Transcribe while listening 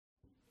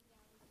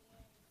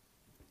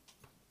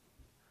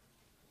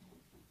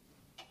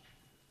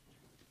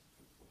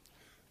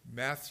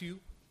Matthew,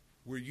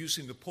 we're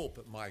using the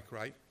pulpit mic,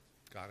 right?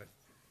 Got it.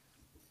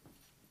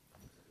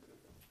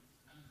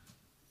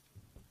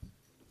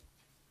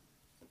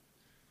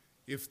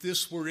 If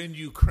this were in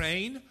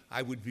Ukraine,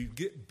 I would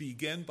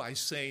begin by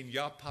saying,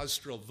 Ya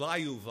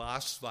pozdravляю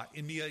вас во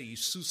имя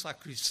Иисуса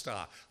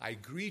Христа. I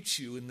greet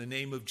you in the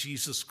name of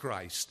Jesus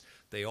Christ.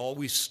 They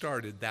always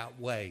started that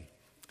way.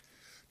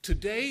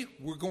 Today,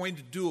 we're going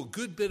to do a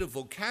good bit of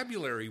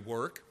vocabulary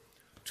work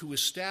to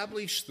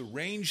establish the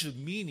range of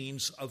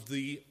meanings of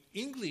the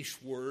English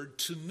word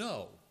to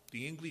know,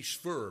 the English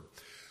verb.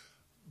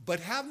 But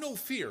have no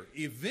fear.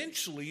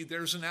 Eventually,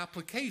 there's an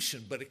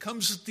application, but it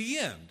comes at the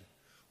end.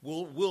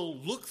 We'll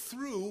look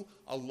through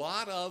a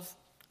lot of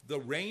the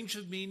range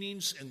of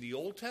meanings in the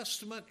Old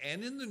Testament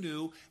and in the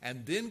New,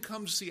 and then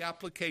comes the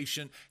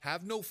application.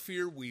 Have no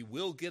fear, we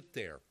will get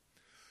there.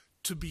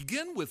 To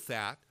begin with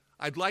that,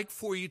 I'd like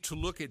for you to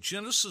look at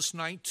Genesis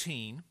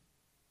 19.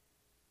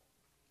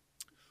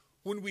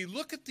 When we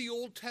look at the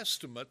Old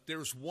Testament,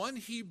 there's one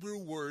Hebrew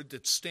word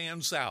that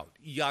stands out,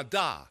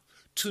 yada,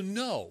 to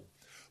know.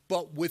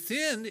 But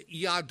within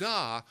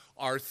yada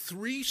are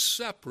three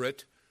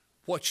separate,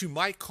 what you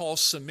might call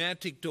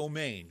semantic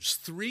domains,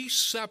 three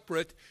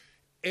separate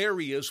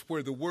areas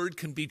where the word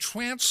can be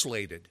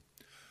translated.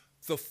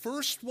 The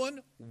first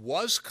one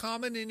was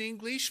common in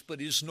English,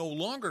 but is no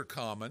longer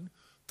common.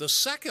 The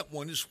second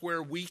one is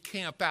where we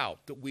camp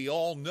out, that we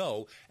all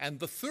know. And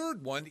the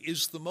third one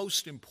is the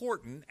most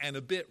important and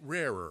a bit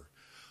rarer.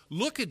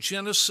 Look at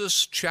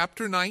Genesis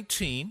chapter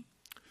 19.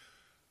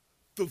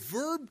 The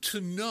verb to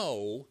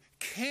know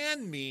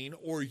can mean,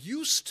 or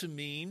used to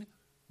mean,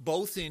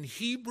 both in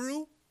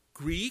Hebrew,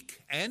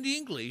 Greek, and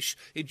English,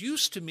 it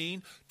used to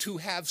mean to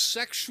have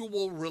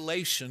sexual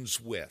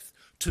relations with,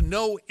 to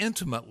know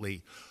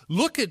intimately.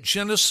 Look at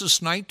Genesis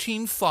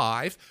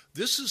 19:5.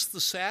 This is the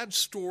sad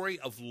story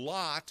of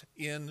Lot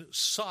in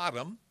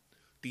Sodom.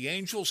 The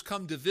angels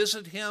come to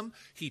visit him.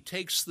 He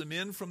takes them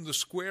in from the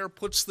square,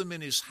 puts them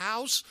in his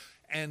house,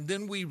 and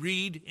then we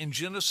read in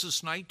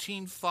Genesis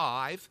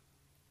 19:5,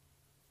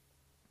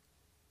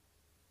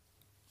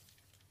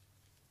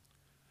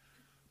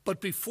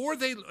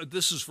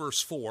 this is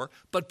verse 4,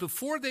 but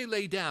before they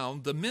lay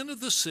down, the men of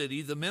the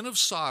city, the men of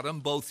Sodom,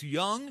 both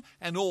young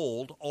and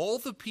old, all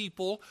the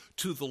people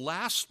to the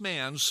last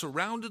man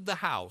surrounded the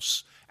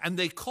house, and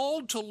they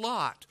called to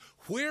Lot,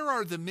 "Where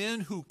are the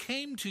men who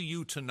came to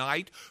you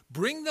tonight?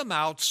 Bring them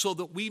out so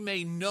that we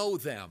may know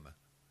them."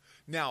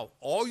 Now,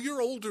 all your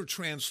older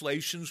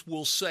translations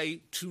will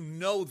say to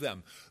know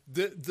them.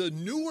 The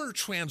newer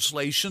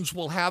translations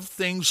will have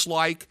things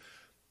like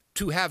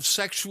to have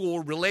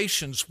sexual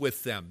relations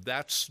with them.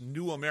 That's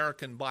New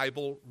American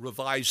Bible,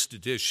 Revised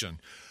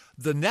Edition.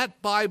 The Net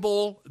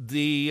Bible,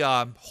 the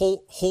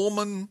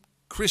Holman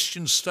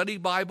Christian Study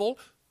Bible,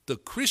 the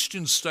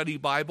Christian Study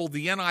Bible,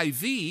 the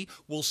NIV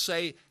will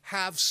say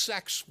have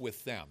sex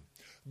with them.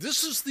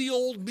 This is the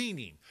old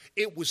meaning.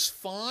 It was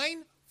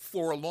fine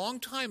for a long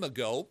time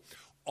ago.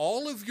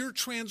 All of your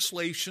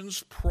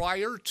translations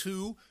prior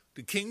to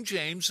the King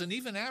James, and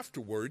even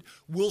afterward,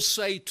 will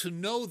say to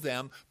know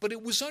them, but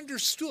it was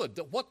understood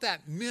that what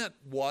that meant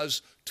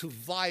was to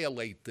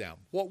violate them.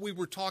 What we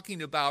were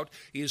talking about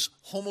is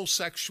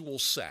homosexual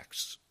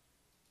sex.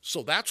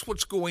 So that's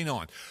what's going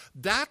on.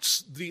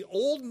 That's the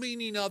old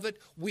meaning of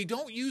it. We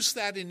don't use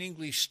that in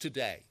English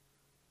today.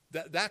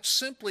 That's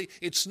simply,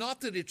 it's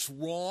not that it's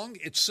wrong,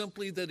 it's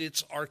simply that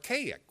it's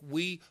archaic.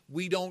 We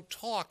don't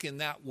talk in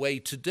that way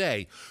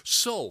today.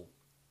 So,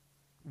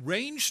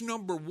 range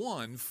number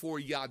one for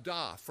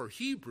yada, for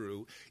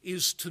Hebrew,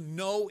 is to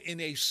know in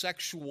a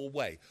sexual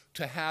way,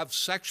 to have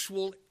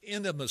sexual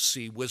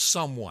intimacy with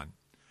someone.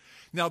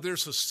 Now,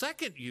 there's a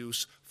second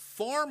use,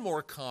 far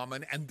more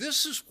common, and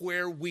this is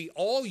where we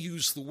all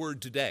use the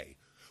word today.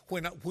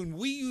 When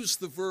we use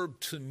the verb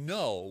to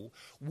know,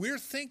 we're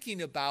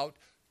thinking about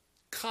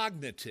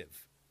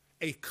cognitive,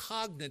 a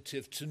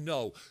cognitive to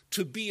know,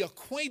 to be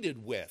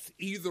acquainted with,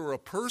 either a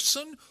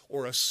person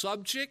or a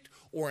subject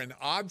or an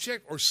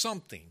object or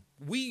something.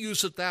 We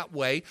use it that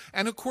way,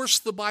 and of course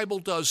the Bible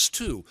does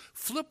too.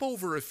 Flip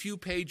over a few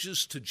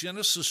pages to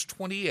Genesis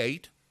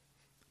 28,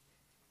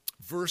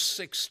 verse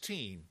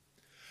 16.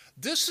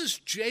 This is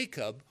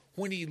Jacob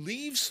when he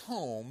leaves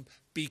home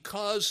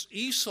because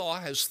Esau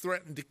has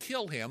threatened to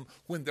kill him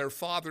when their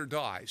father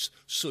dies.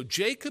 So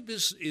Jacob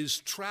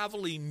is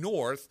traveling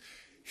north.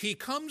 He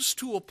comes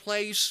to a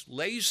place,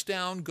 lays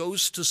down,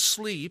 goes to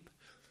sleep,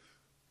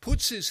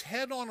 puts his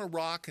head on a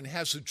rock, and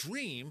has a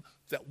dream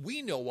that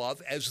we know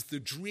of as the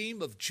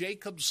dream of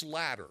Jacob's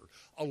ladder,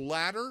 a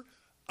ladder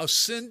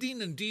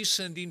ascending and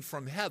descending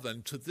from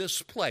heaven to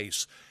this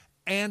place.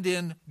 And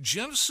in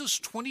Genesis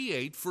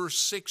 28, verse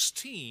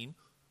 16,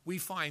 we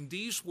find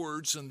these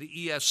words in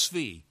the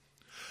ESV.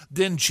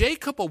 Then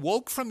Jacob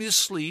awoke from his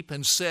sleep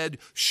and said,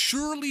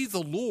 "Surely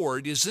the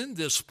Lord is in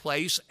this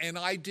place, and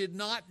I did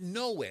not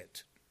know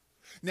it."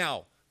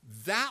 Now,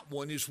 that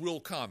one is real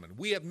common.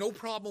 We have no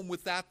problem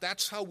with that.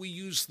 That's how we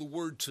use the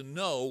word to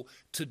know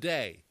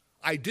today.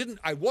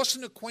 I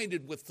wasn't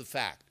acquainted with the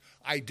fact.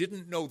 I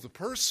didn't know the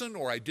person,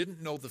 or I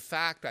didn't know the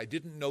fact, I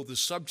didn't know the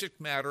subject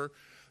matter.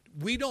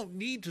 We don't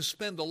need to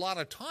spend a lot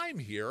of time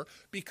here,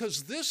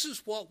 because this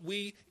is what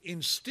we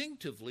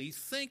instinctively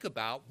think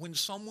about when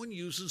someone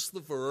uses the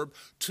verb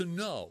to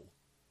know.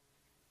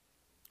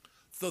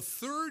 The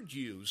third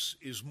use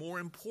is more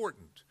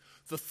important.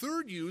 The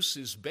third use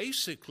is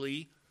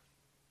basically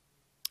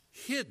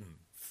hidden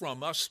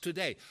from us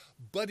today.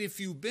 But if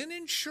you've been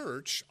in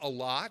church a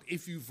lot,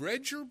 if you've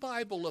read your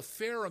Bible a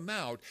fair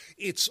amount,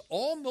 it's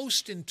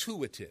almost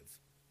intuitive.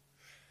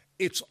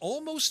 It's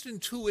almost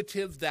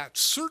intuitive that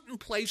certain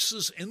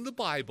places in the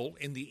Bible,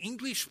 in the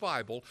English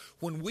Bible,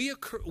 when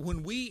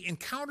we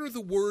encounter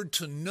the word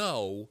to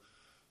know,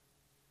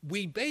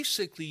 we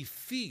basically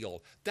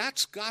feel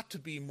that's got to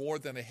be more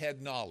than a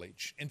head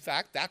knowledge. In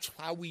fact, that's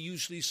how we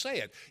usually say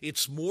it.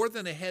 It's more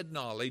than a head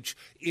knowledge.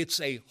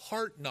 It's a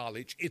heart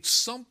knowledge. It's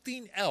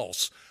something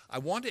else. I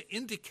want to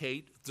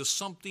indicate the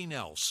something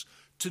else.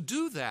 To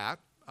do that,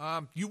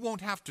 you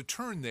won't have to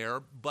turn there,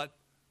 but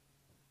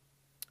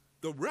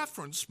the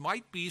reference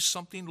might be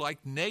something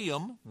like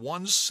Nahum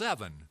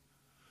 1:7.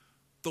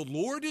 The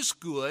Lord is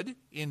good.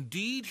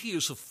 Indeed, he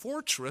is a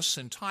fortress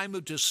in time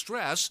of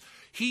distress.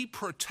 He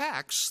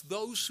protects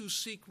those who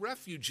seek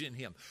refuge in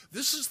him.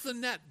 This is the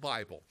Net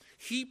Bible.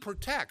 He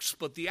protects,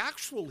 but the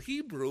actual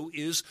Hebrew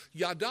is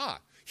yada.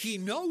 He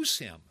knows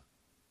him.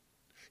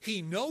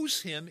 He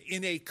knows him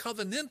in a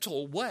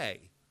covenantal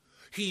way.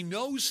 He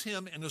knows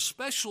him in a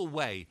special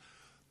way.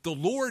 The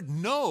Lord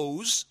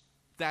knows,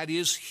 that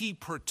is, he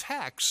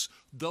protects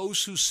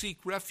those who seek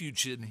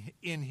refuge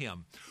in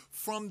him.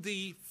 From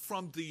the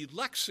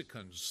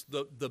lexicons,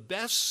 the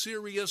best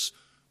serious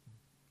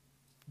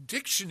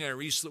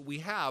dictionaries that we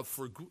have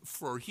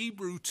for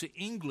Hebrew to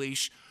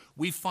English,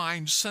 we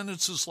find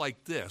sentences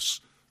like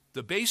this.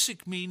 The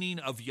basic meaning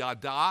of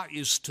yada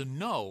is to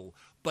know,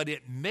 but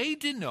it may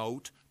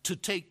denote to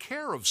take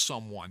care of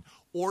someone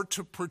or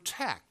to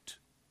protect.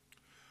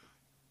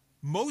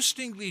 Most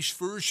English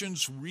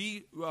versions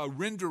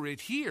render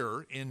it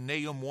here in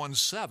Nahum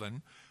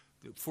 1:7.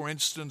 For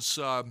instance,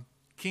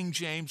 King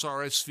James,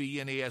 RSV,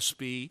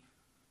 NASB,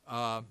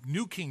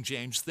 New King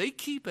James, they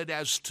keep it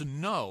as to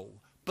know.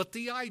 But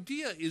the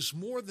idea is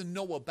more than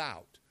know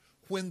about.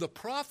 When the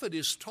prophet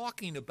is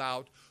talking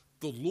about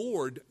the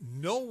Lord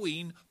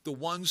knowing the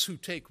ones who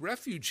take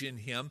refuge in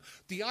him,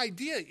 the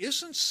idea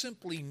isn't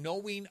simply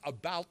knowing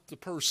about the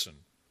person,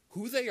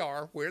 who they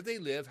are, where they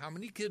live, how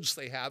many kids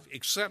they have,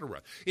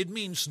 etc. It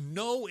means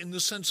know in the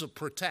sense of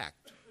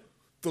protect.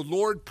 The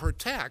Lord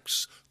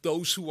protects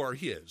those who are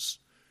his.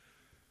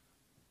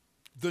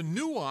 The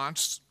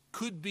nuance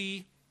could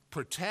be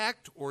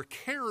protect or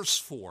cares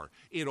for.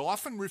 It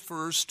often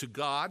refers to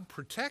God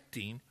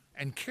protecting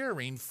and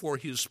caring for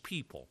his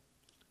people.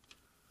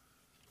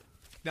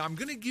 Now, I'm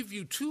going to give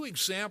you two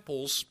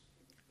examples,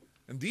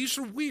 and these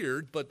are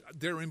weird, but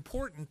they're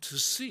important to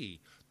see.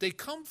 They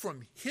come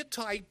from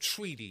Hittite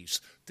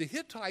treaties. The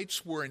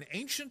Hittites were an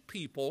ancient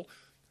people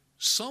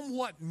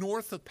somewhat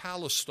north of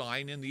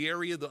Palestine in the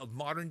area of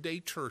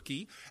modern-day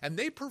Turkey, and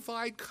they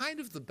provide kind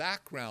of the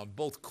background,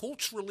 both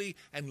culturally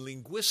and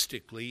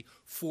linguistically,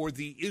 for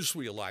the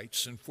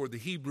Israelites and for the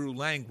Hebrew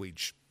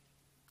language.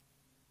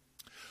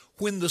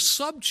 When the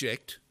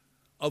subject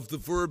of the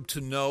verb to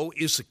know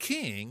is a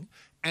king,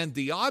 and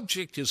the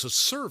object is a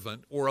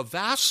servant or a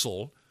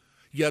vassal,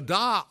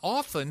 yada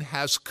often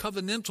has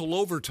covenantal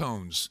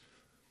overtones.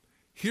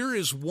 Here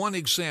is one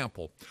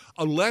example.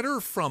 A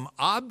letter from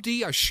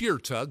Abdi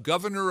Ashirta,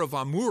 governor of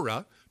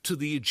Amura, to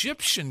the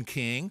Egyptian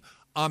king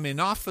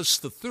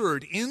Amenaphis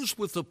III ends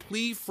with a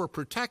plea for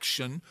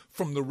protection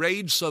from the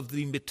raids of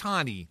the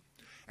Mitanni.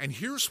 And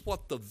here's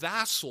what the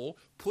vassal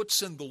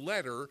puts in the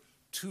letter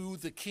to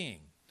the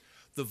king.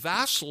 The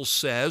vassal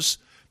says,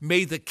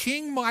 "May the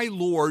king, my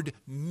lord,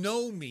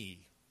 know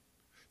me."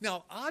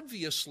 Now,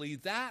 obviously,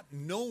 that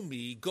know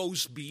me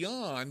goes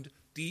beyond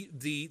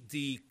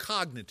the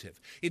cognitive.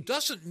 It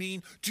doesn't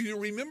mean, do you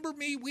remember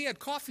me? We had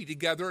coffee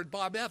together at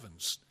Bob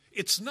Evans.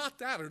 It's not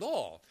that at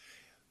all.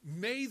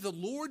 May the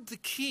Lord the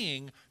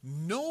King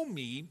know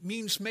me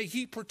means may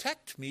he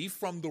protect me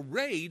from the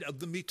raid of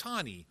the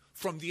Mitanni,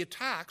 from the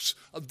attacks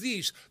of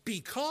these,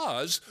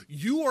 because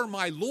you are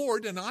my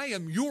Lord and I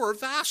am your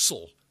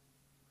vassal.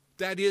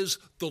 That is,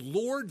 the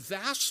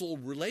Lord-vassal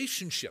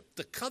relationship,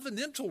 the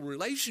covenantal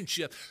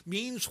relationship,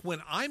 means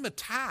when I'm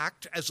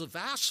attacked as a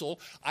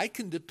vassal, I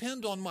can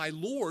depend on my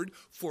Lord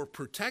for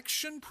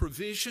protection,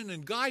 provision,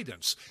 and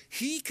guidance.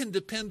 He can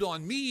depend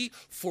on me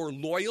for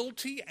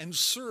loyalty and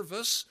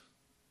service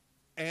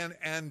and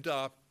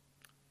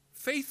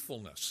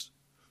faithfulness.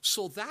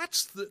 So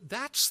that's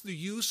the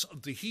use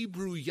of the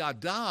Hebrew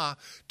yada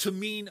to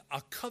mean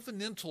a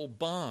covenantal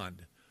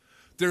bond.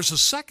 There's a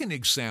second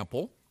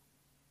example.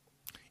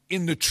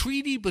 In the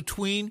treaty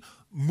between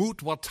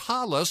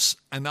Mutwatalus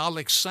and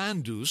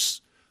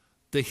Alexandus,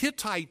 the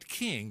Hittite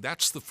king,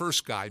 that's the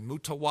first guy,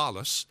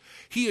 Mutawallis,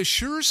 he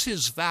assures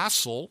his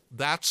vassal,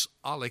 that's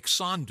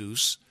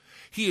Alexandus,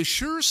 he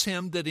assures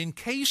him that in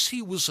case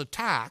he was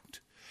attacked,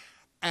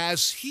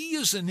 As he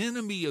is an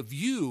enemy of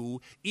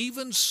you,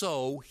 even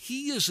so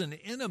he is an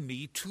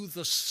enemy to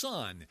the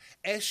sun,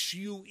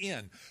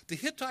 S-U-N. The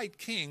Hittite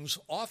kings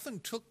often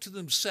took to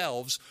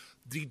themselves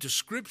the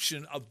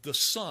description of the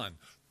sun,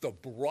 the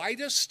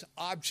brightest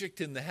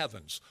object in the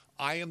heavens.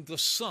 I am the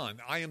sun,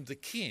 I am the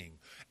king.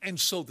 And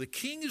so the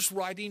king is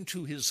writing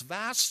to his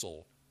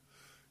vassal,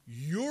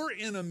 your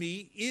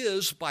enemy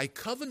is by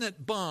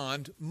covenant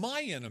bond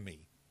my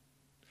enemy.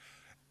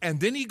 And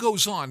then he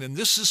goes on, and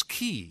this is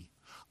key.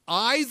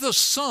 I, the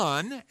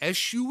Son,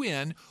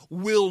 S-U-N,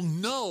 will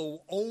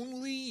know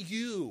only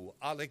you,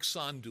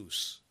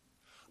 Alexandros.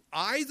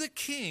 I, the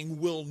King,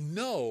 will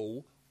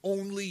know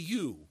only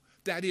you.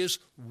 That is,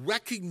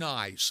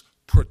 recognize,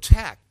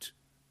 protect,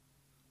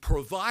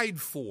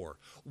 provide for.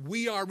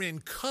 We are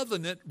in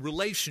covenant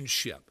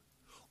relationship.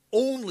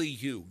 Only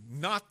you,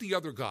 not the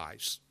other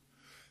guys.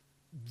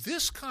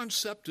 This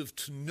concept of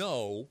to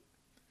know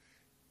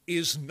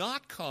is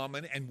not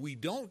common, and we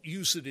don't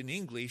use it in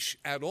English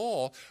at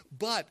all,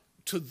 but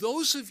to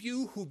those of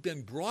you who've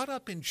been brought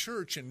up in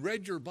church and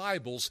read your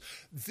Bibles,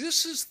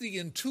 this is the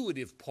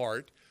intuitive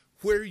part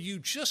where you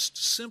just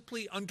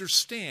simply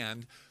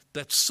understand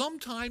that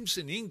sometimes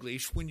in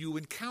English, when you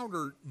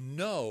encounter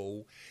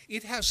know,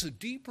 it has a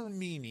deeper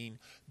meaning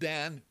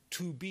than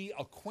to be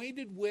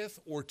acquainted with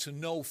or to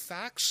know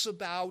facts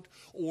about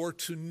or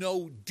to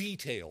know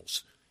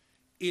details.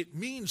 It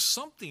means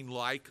something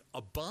like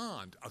a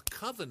bond, a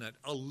covenant,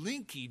 a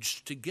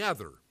linkage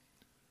together.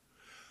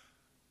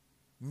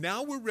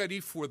 Now we're ready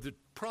for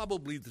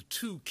probably the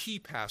two key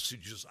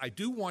passages. I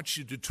do want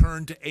you to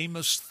turn to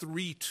Amos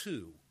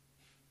 3:2.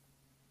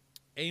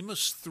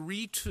 Amos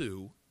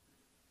 3:2.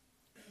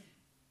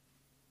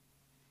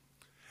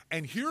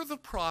 And here the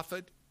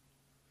prophet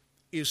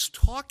is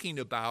talking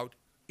about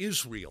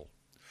Israel.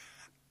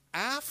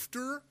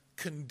 After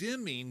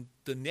condemning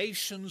the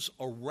nations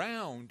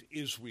around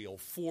Israel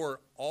for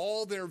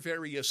all their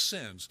various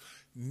sins,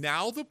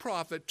 now the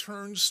prophet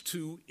turns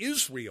to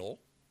Israel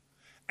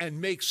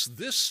and makes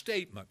this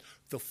statement.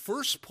 The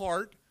first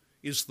part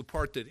is the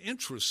part that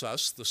interests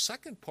us. The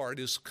second part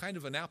is kind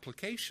of an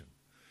application.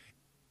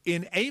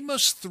 In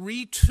Amos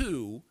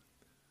 3:2,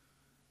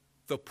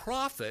 the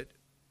prophet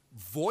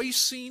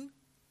voicing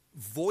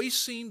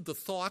the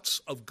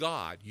thoughts of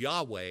God,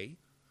 Yahweh,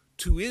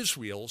 to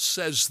Israel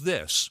says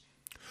this,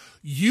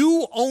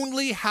 you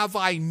only have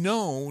I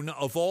known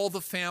of all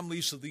the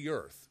families of the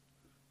earth.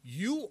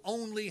 You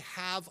only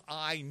have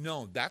I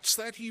known. That's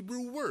that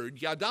Hebrew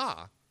word,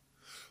 yada.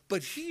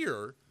 But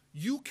here,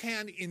 you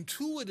can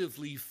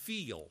intuitively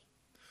feel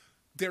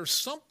there's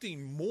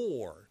something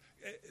more.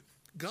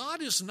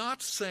 God is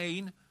not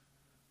saying,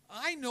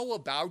 I know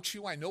about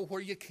you, I know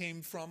where you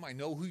came from, I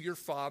know who your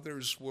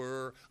fathers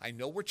were, I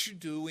know what you're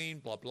doing,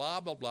 blah, blah,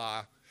 blah,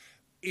 blah.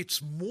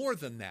 It's more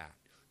than that.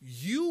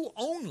 You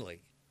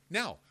only.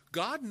 Now,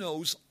 God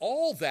knows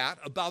all that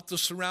about the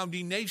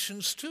surrounding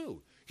nations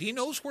too. He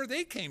knows where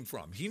they came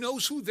from. He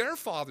knows who their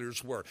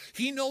fathers were.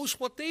 He knows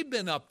what they've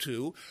been up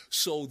to.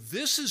 So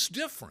this is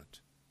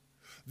different.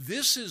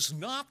 This is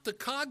not the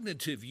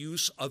cognitive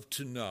use of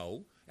to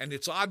know, and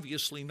it's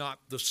obviously not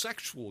the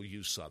sexual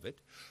use of it.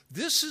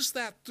 This is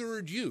that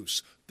third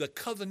use, the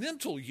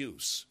covenantal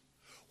use.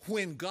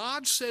 When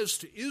God says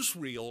to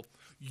Israel,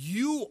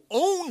 you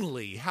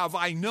only have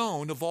I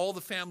known of all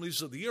the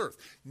families of the earth.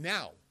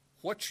 Now,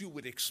 what you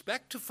would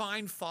expect to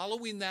find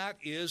following that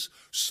is,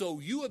 so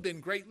you have been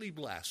greatly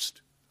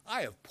blessed.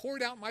 I have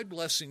poured out my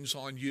blessings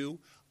on you.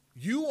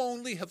 You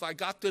only have I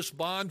got this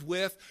bond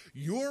with.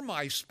 You're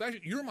my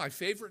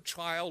favorite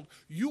child.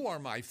 You are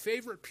my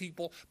favorite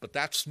people. But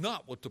that's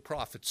not what the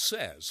prophet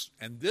says.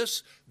 And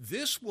this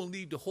will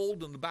need to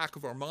hold in the back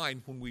of our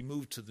mind when we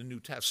move to the New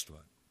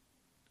Testament.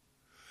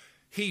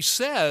 He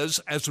says,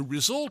 as a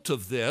result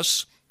of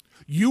this,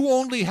 you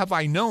only have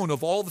I known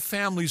of all the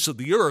families of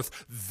the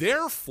earth,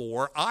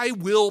 therefore I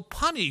will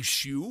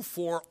punish you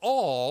for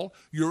all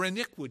your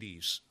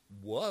iniquities.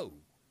 Whoa.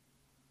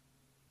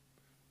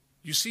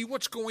 You see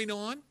what's going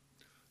on?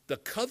 The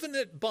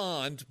covenant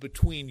bond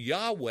between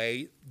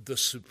Yahweh, the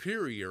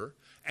superior,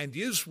 and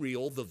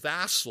Israel, the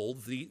vassal,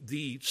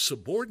 the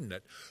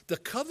subordinate. The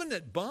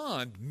covenant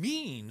bond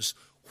means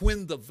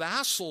when the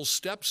vassal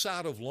steps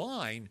out of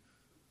line,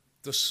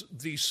 the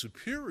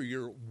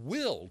superior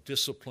will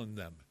discipline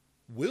them,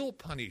 will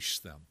punish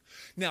them.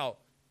 Now,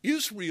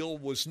 Israel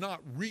was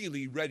not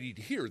really ready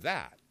to hear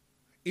that.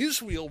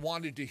 Israel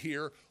wanted to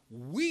hear,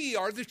 we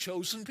are the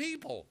chosen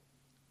people,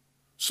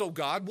 so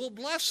God will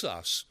bless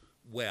us.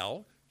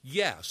 Well,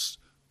 yes,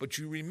 but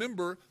you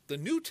remember the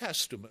New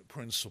Testament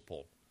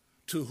principle.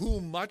 To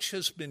whom much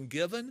has been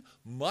given,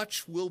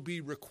 much will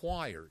be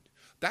required.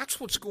 That's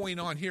what's going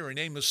on here in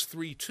Amos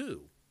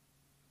 3:2.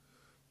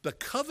 The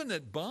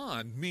covenant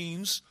bond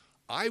means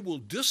I will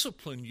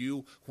discipline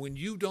you when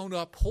you don't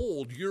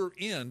uphold your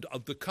end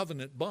of the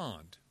covenant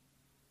bond.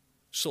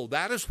 So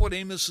that is what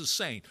Amos is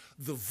saying.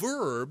 The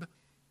verb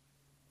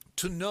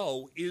to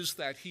know is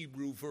that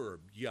Hebrew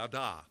verb,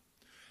 yada.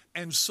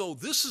 And so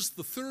this is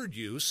the third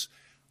use.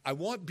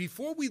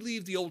 before we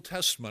leave the Old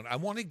Testament, I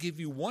want to give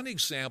you one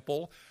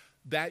example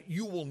that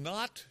you will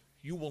not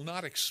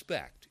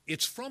expect.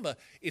 It's from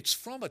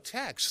a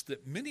text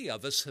that many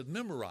of us have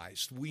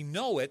memorized. We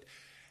know it,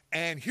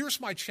 and here's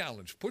my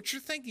challenge. Put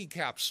your thinking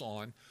caps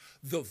on.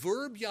 The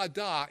verb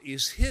yada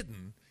is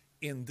hidden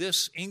in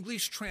this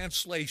English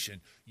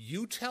translation.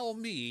 You tell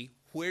me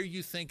where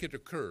you think it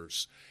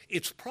occurs.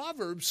 It's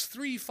Proverbs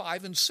 3,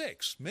 5, and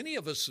 6. Many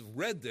of us have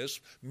read this,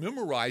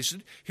 memorized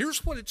it.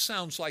 Here's what it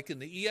sounds like in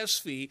the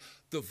ESV.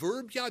 The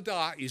verb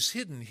yada is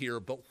hidden here,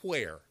 but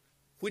where?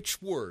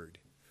 Which word?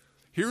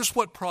 Here's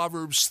what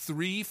Proverbs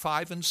 3,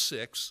 5, and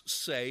 6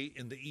 say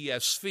in the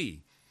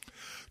ESV.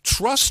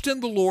 Trust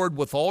in the Lord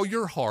with all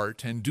your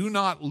heart and do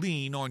not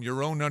lean on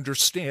your own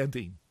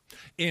understanding.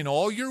 In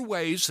all your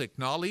ways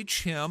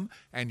acknowledge him,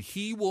 and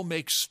he will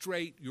make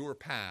straight your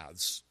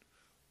paths.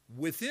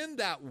 Within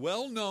that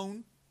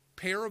well-known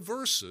pair of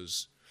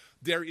verses,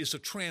 there is a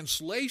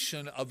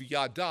translation of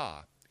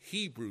yada,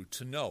 Hebrew,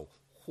 to know.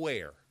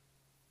 Where?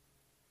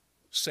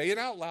 Say it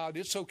out loud.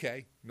 It's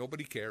okay.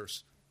 Nobody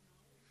cares.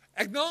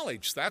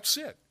 Acknowledge. That's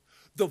it.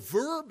 The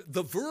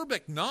verb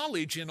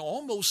acknowledge in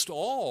almost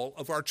all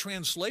of our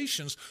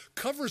translations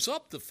covers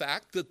up the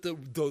fact that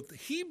the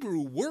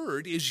Hebrew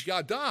word is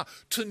yada,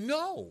 to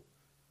know.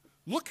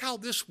 Look how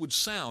this would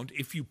sound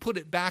if you put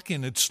it back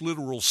in its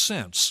literal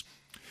sense.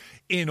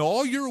 In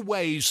all your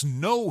ways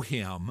know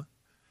him,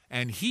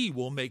 and he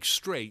will make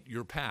straight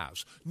your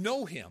paths.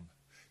 Know him.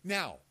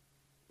 Now,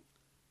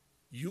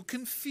 you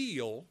can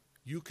feel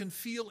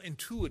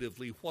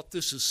intuitively what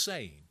this is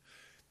saying.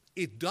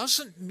 It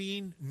doesn't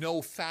mean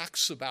know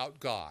facts about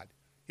God.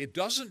 It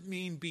doesn't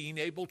mean being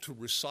able to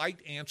recite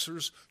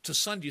answers to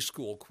Sunday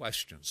school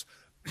questions.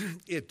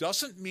 It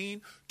doesn't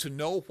mean to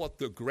know what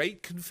the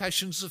great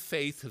confessions of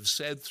faith have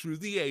said through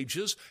the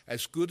ages,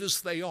 as good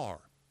as they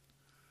are.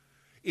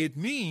 It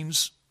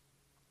means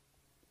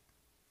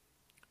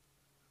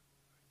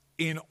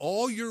in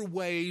all your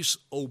ways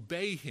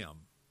obey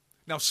him.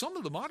 Now, some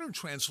of the modern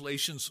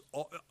translations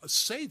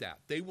say that.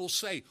 They will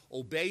say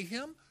obey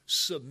him,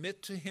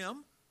 submit to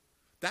him.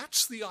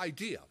 That's the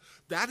idea.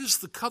 That is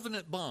the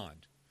covenant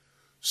bond.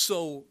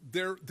 So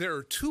there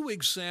are two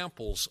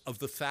examples of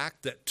the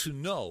fact that to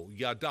know,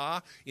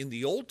 yada, in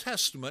the Old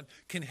Testament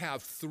can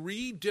have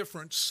three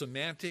different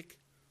semantic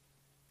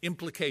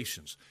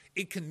implications.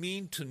 It can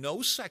mean to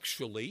know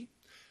sexually.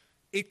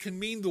 It can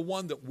mean the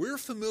one that we're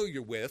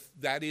familiar with,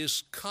 that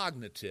is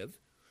cognitive,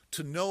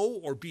 to know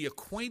or be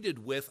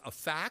acquainted with a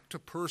fact, a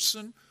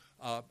person,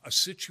 a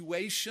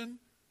situation,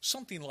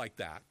 something like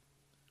that.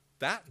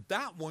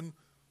 That one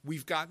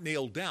we've got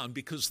nailed down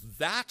because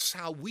that's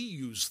how we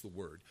use the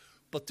word.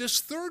 But this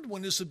third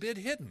one is a bit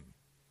hidden.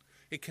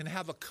 It can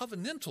have a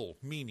covenantal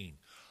meaning.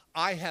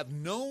 I have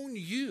known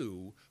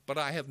you, but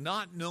I have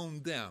not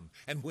known them.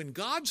 And when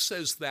God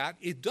says that,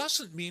 it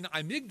doesn't mean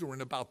I'm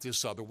ignorant about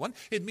this other one.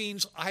 It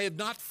means I have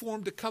not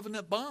formed a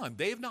covenant bond.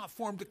 They have not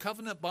formed a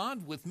covenant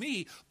bond with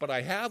me, but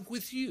I have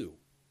with you.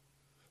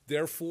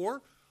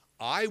 Therefore,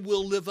 I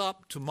will live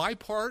up to my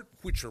part,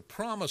 which are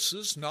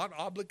promises, not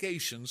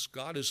obligations.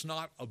 God is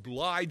not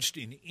obliged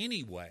in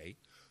any way,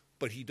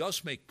 but he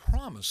does make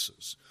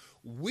promises.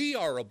 We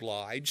are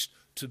obliged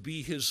to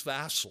be his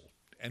vassal,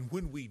 and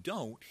when we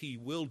don't, he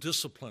will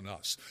discipline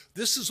us.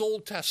 This is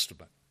Old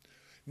Testament.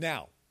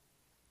 Now,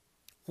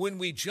 when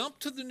we jump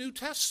to the New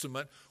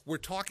Testament, we're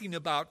talking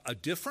about a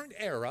different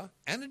era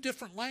and a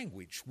different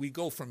language. We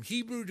go from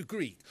Hebrew to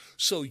Greek.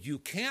 So you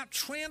can't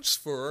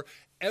transfer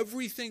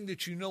everything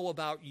that you know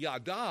about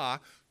yada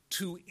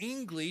to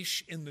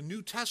English in the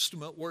New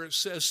Testament where it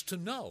says to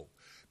know,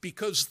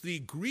 because the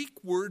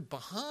Greek word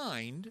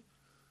behind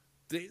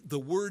the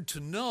word to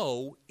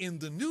know in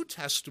the New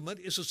Testament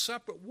is a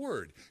separate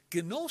word,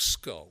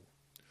 gnosko.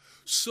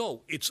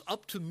 So it's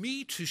up to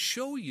me to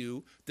show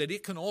you that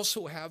it can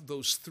also have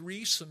those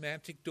three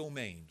semantic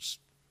domains.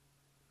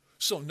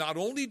 So not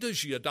only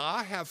does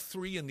yada have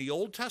three in the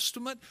Old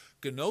Testament,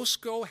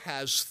 gnosko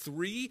has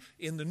three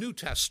in the New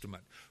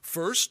Testament.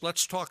 First,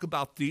 let's talk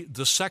about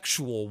the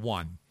sexual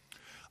one.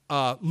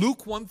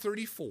 Luke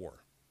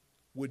 1:34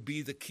 would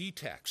be the key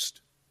text.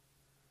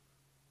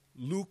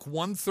 Luke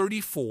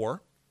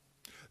 1:34.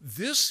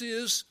 This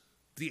is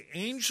the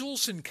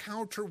angel's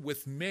encounter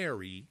with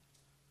Mary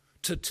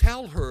to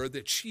tell her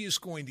that she is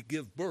going to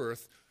give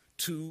birth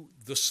to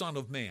the Son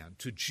of Man,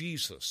 to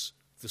Jesus,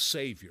 the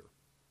Savior.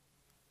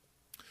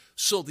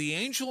 So the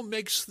angel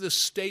makes this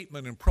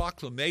statement and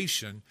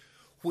proclamation,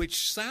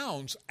 which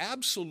sounds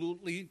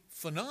absolutely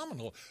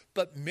phenomenal,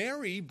 but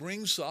Mary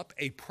brings up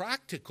a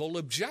practical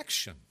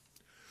objection.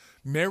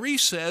 Mary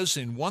says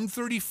in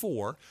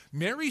 1:34,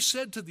 Mary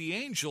said to the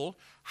angel,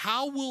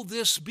 "How will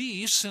this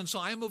be since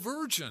I am a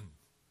virgin?"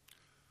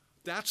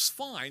 That's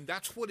fine,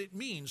 that's what it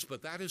means,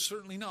 but that is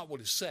certainly not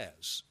what it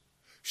says.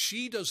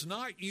 She does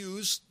not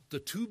use the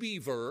to be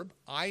verb,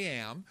 I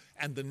am,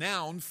 and the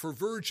noun for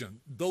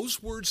virgin.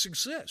 Those words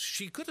exist.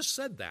 She could have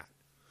said that,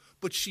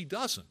 but she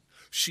doesn't.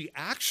 She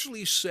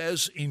actually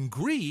says in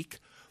Greek,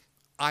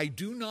 I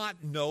do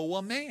not know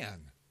a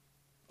man.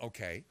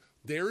 Okay,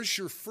 There's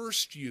your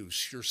first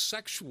use, your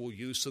sexual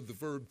use of the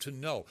verb to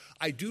know.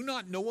 I do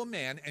not know a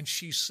man, and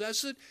she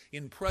says it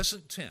in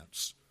present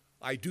tense.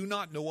 I do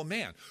not know a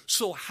man.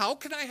 So how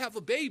can I have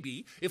a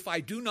baby if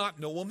I do not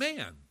know a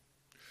man?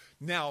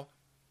 Now,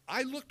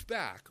 I looked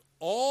back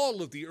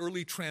all of the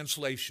early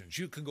translations.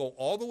 You can go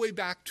all the way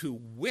back to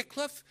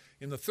Wycliffe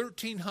in the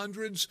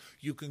 1300s.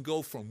 You can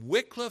go from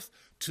Wycliffe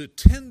to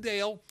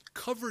Tyndale,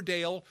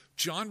 Coverdale,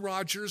 John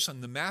Rogers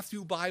and the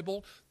Matthew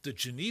Bible, the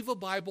Geneva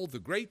Bible, the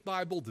Great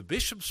Bible, the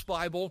Bishop's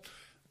Bible,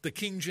 the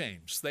King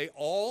James. They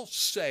all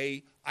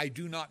say, I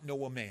do not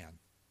know a man.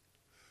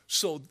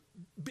 So,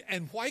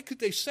 and why could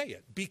they say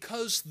it?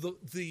 Because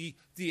the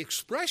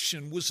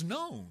expression was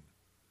known.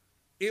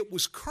 It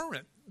was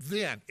current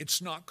then.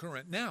 It's not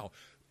current now.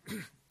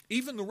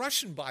 Even the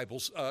Russian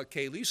Bibles,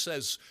 Kaylee,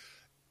 says,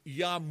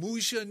 Ya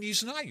muzha ne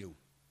znаю.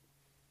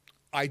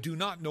 I do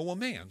not know a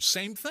man.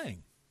 Same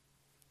thing.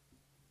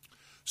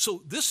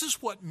 So this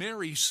is what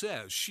Mary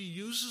says. She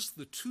uses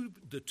the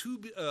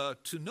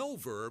to know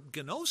verb,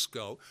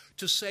 gnosko,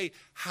 to say,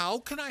 how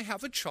can I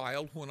have a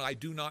child when I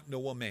do not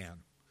know a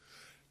man?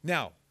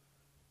 Now,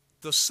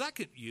 the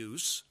second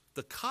use,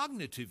 the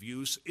cognitive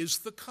use, is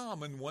the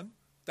common one.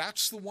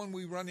 That's the one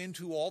we run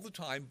into all the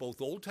time,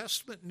 both Old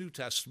Testament and New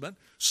Testament.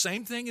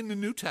 Same thing in the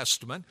New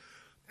Testament,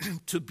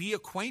 to be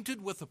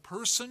acquainted with a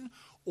person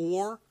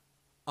or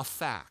a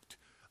fact.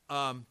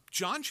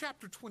 John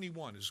chapter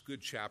 21 is a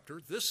good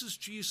chapter. This is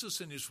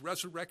Jesus in his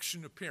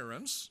resurrection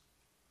appearance.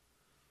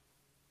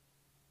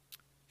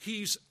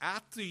 He's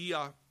at the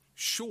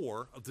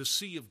shore of the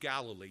Sea of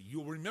Galilee.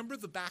 You'll remember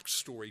the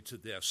backstory to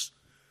this.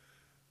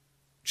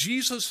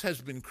 Jesus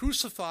has been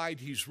crucified.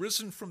 He's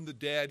risen from the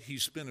dead.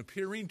 He's been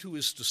appearing to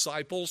his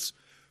disciples.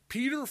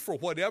 Peter, for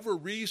whatever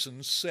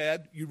reason,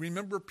 said, you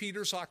remember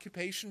Peter's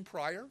occupation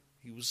prior?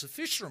 He was a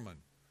fisherman.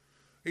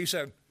 He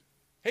said,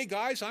 hey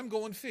guys, I'm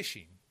going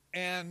fishing.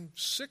 And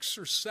 6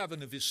 or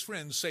 7 of his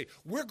friends say,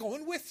 we're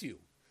going with you.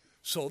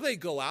 So they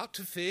go out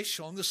to fish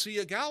on the Sea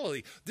of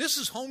Galilee. This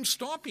is home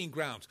stomping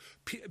grounds.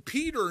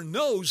 Peter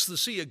knows the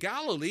Sea of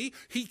Galilee.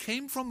 He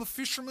came from a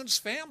fisherman's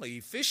family. He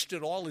fished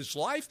it all his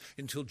life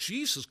until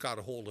Jesus got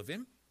a hold of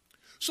him.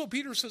 So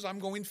Peter says, I'm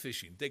going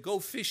fishing. They go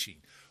fishing.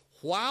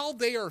 While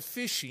they are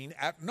fishing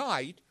at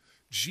night,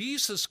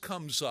 Jesus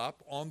comes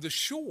up on the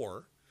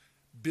shore,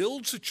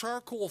 builds a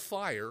charcoal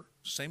fire,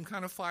 same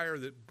kind of fire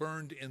that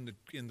burned in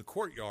the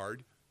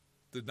courtyard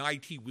the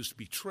night he was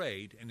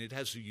betrayed, and it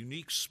has a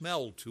unique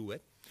smell to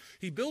it.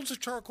 He builds a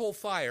charcoal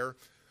fire.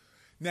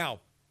 Now,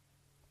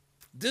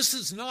 this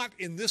is not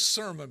in this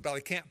sermon, but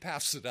I can't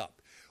pass it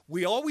up.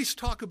 We always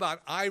talk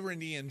about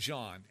irony in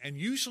John, and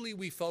usually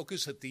we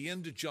focus at the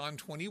end of John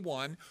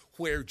 21,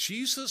 where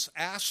Jesus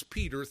asks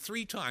Peter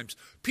 3 times,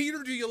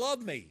 Peter, do you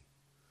love me?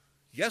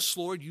 Yes,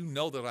 Lord, you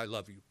know that I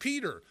love you.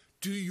 Peter,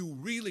 do you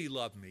really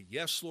love me?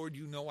 Yes, Lord,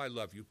 you know I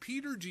love you.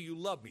 Peter, do you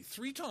love me?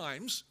 3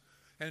 times.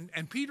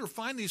 And Peter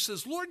finally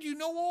says, Lord, you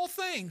know all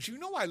things. You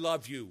know I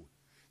love you.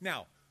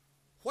 Now,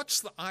 what's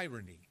the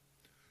irony?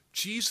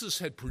 Jesus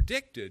had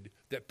predicted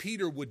that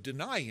Peter would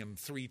deny him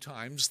 3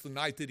 times the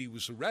night that he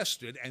was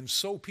arrested, and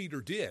so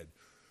Peter did.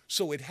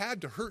 So it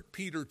had to hurt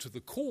Peter to the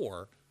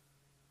core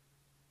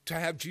to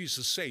have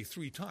Jesus say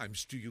 3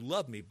 times, do you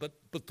love me? But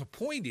the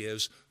point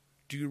is,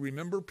 do you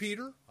remember,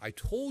 Peter? I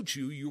told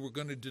you you were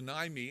going to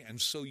deny me,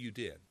 and so you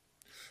did.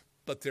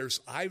 But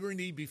there's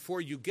irony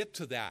before you get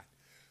to that.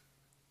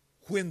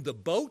 When the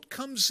boat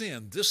comes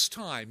in, this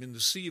time in the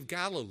Sea of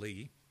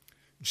Galilee,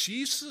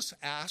 Jesus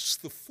asks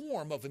the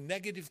form of a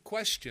negative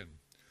question.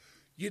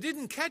 You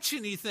didn't catch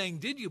anything,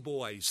 did you,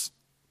 boys?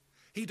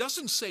 He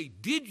doesn't say,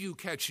 did you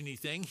catch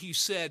anything? He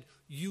said,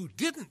 you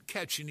didn't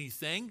catch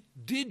anything,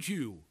 did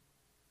you?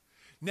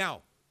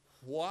 Now,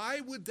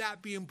 why would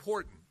that be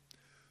important?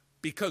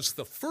 Because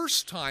the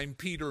first time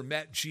Peter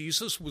met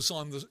Jesus was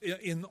on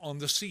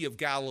the Sea of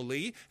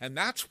Galilee, and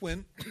that's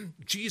when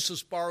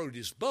Jesus borrowed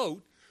his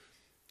boat.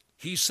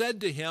 He said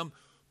to him,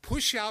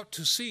 push out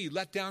to sea,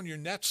 let down your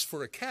nets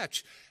for a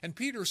catch. And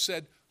Peter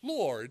said,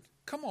 Lord,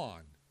 come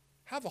on,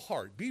 have a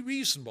heart, be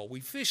reasonable. We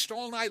fished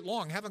all night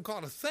long, haven't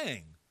caught a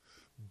thing.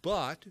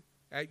 But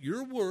at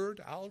your word,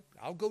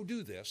 I'll go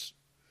do this.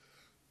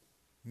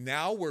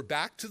 Now we're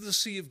back to the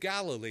Sea of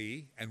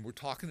Galilee, and we're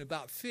talking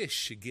about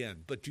fish again.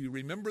 But do you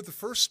remember the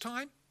first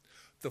time?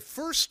 The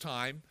first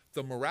time,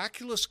 the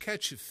miraculous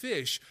catch of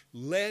fish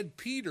led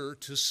Peter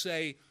to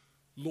say,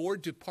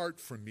 Lord, depart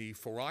from me,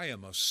 for I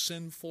am a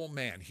sinful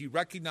man. He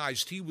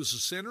recognized he was a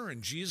sinner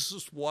and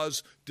Jesus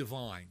was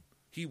divine.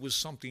 He was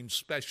something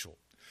special.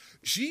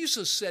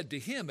 Jesus said to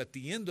him at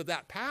the end of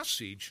that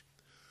passage,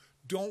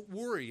 don't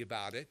worry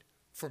about it.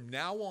 From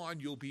now on,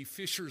 you'll be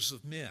fishers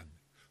of men.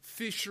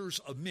 Fishers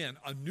of men,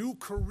 a new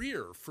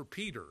career for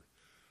Peter.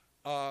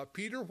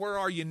 Peter, where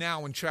are you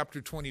now in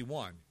chapter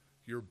 21?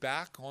 You're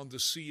back on the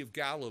Sea of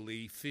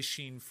Galilee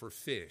fishing for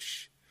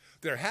fish.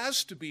 There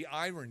has to be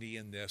irony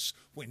in this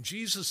when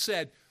Jesus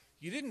said,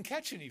 you didn't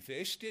catch any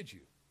fish, did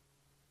you?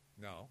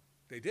 No,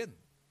 they didn't.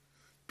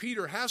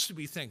 Peter has to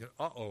be thinking,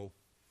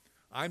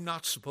 I'm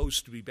not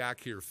supposed to be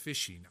back here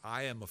fishing.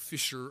 I am a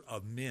fisher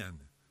of men.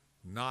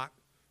 not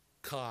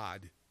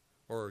cod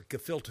or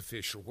gefilte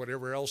fish or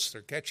whatever else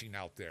they're catching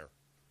out there.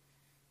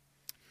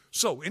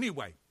 So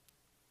anyway,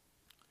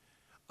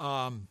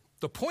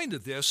 the point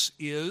of this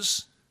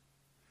is,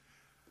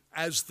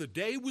 as the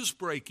day was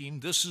breaking,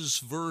 this is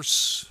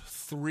verse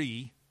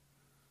 3,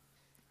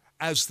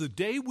 as the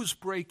day was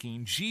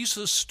breaking,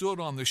 Jesus stood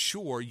on the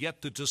shore,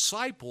 yet the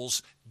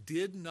disciples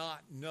did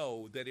not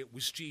know that it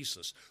was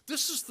Jesus.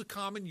 This is the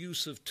common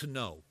use of to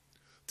know.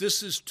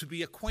 This is to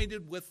be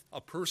acquainted with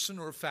a person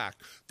or a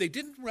fact. They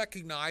didn't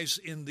recognize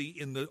in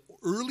the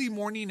early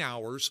morning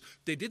hours,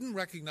 they didn't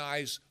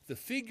recognize the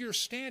figure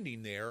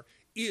standing there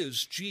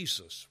is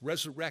Jesus,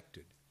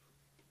 resurrected.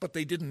 But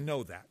they didn't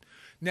know that.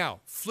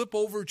 Now, flip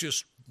over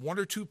just one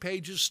or two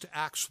pages to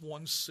Acts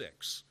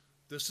 1:6.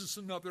 This is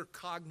another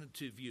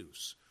cognitive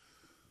use.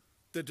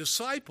 The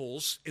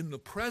disciples, in the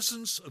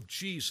presence of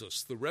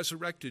Jesus, the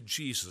resurrected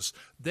Jesus,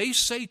 they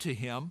say to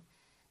him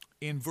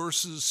in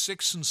verses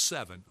 6 and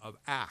 7 of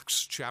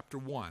Acts chapter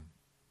 1.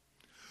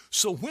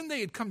 So when they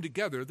had come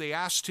together, they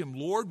asked him,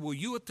 Lord, will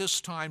you at this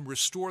time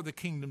restore the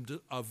kingdom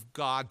of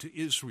God to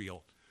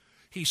Israel?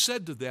 He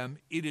said to them,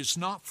 it is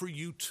not for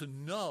you to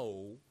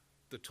know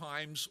the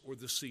times or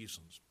the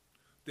seasons.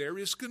 There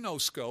is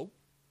gnosko,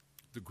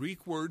 the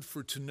Greek word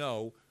for to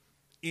know,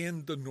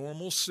 in the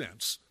normal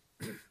sense,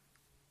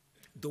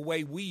 the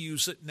way we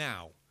use it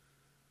now,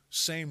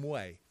 same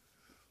way.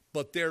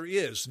 But there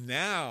is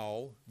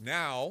now,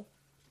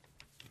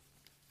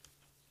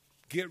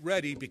 get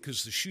ready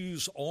because the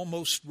shoe's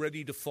almost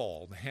ready to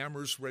fall, the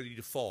hammer's ready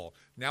to fall.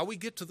 Now we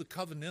get to the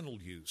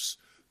covenantal use.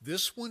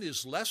 This one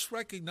is less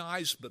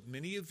recognized, but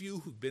many of you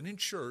who've been in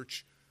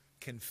church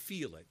can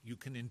feel it. You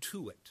can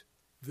intuit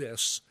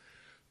this.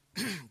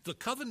 The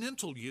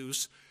covenantal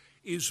use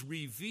is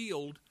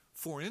revealed,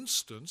 for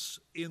instance,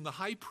 in the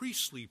high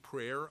priestly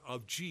prayer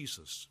of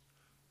Jesus.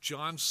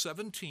 John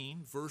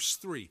 17, verse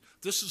 3.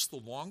 This is the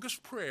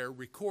longest prayer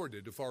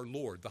recorded of our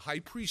Lord, the high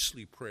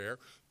priestly prayer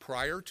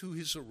prior to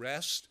his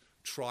arrest,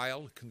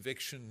 trial,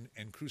 conviction,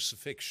 and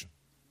crucifixion.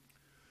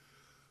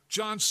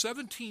 John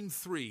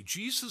 17:3,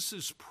 Jesus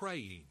is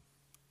praying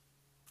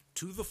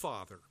to the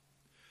Father,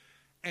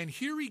 and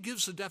here he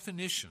gives a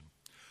definition.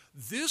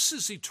 This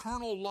is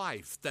eternal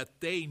life, that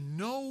they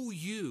know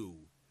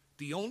you,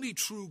 the only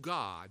true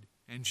God,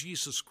 and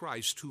Jesus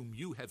Christ, whom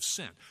you have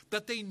sent.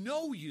 That they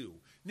know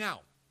you.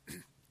 Now,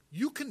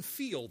 you can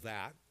feel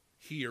that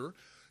here.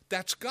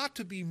 That's got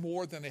to be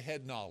more than a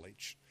head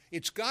knowledge.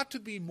 It's got to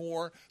be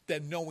more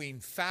than knowing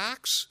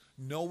facts,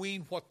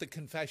 knowing what the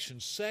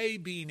confessions say,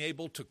 being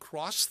able to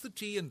cross the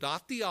T and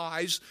dot the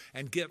I's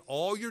and get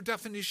all your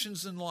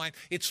definitions in line.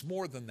 It's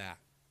more than that.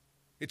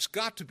 It's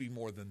got to be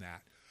more than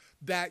that.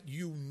 That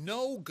you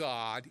know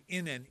God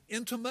in an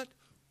intimate,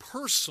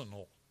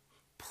 personal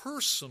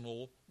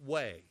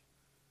way.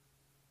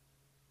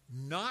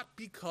 Not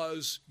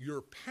because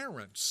your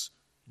parents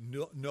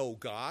know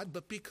God,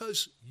 but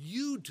because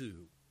you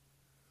do.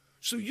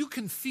 So you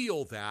can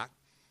feel that.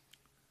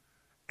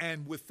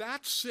 And with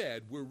that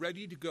said, we're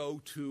ready to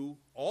go to,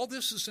 all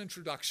this is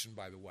introduction,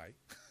 by the way.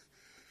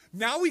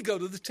 Now we go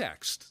to the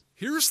text.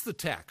 Here's the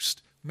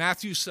text,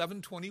 Matthew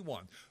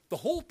 7:21. The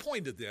whole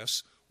point of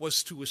this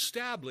was to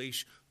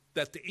establish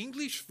that the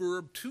English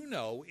verb to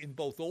know in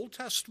both Old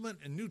Testament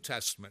and New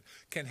Testament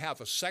can have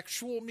a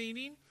sexual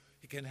meaning,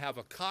 it can have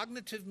a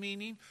cognitive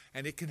meaning,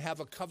 and it can have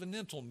a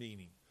covenantal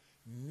meaning.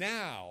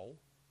 Now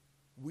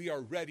we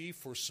are ready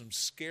for some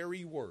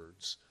scary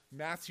words.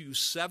 Matthew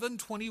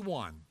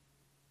 7:21.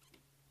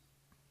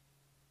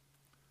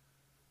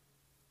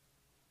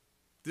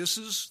 This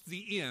is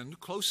the end,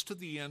 close to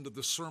the end of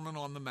the Sermon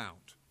on the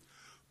Mount.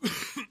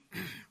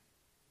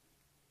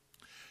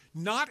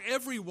 Not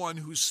everyone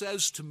who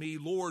says to me,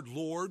 Lord,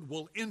 Lord,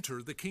 will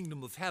enter the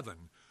kingdom of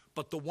heaven,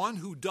 but the one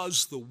who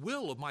does the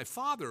will of my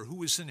Father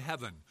who is in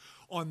heaven.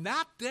 On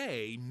that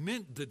day,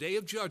 the day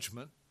of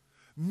judgment,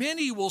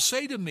 many will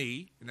say to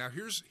me, now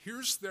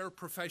here's their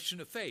profession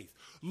of faith.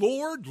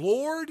 Lord,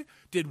 Lord,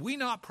 did we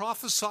not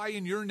prophesy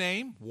in your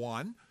name?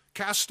 1.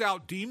 Cast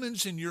out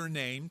demons in your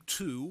name?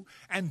 2.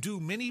 And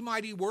do many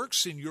mighty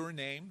works in your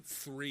name?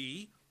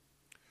 3.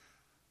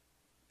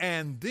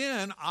 And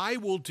then I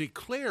will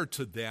declare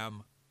to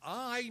them,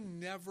 I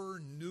never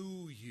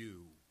knew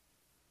you.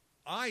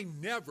 I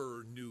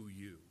never knew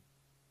you.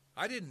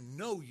 I didn't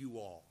know you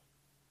all.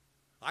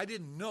 I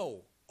didn't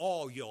know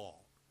all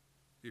y'all,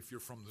 if you're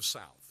from the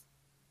South.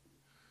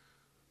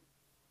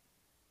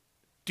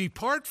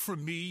 Depart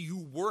from me, you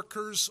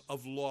workers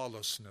of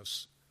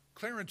lawlessness.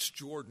 Clarence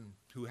Jordan,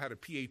 who had a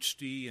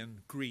PhD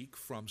in Greek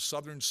from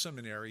Southern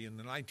Seminary in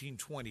the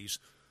 1920s,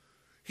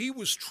 he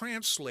was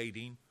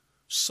translating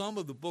some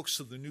of the books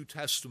of the New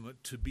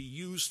Testament to be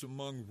used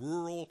among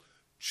rural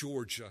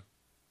Georgia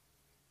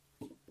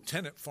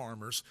tenant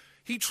farmers.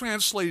 He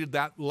translated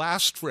that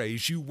last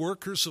phrase, you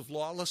workers of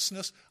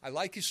lawlessness. I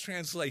like his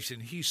translation.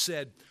 He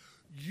said,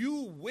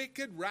 you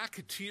wicked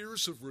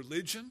racketeers of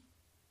religion.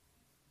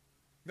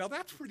 Now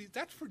that's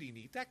pretty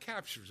neat. That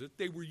captures it.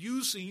 They were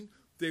using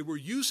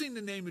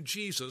the name of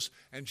Jesus,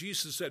 and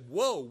Jesus said,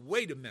 whoa,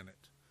 wait a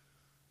minute.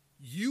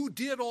 You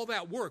did all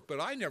that work,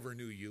 but I never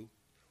knew you.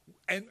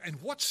 And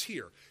what's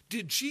here?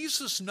 Did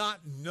Jesus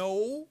not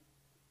know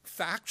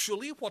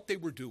factually what they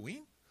were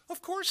doing?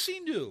 Of course he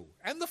knew,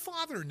 and the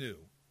Father knew.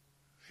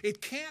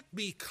 It can't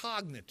be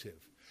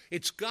cognitive.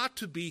 It's got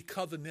to be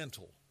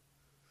covenantal.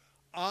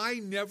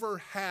 I never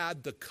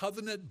had the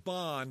covenant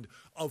bond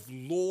of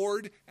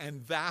Lord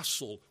and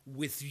vassal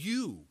with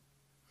you.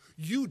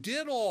 You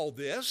did all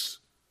this,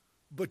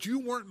 but you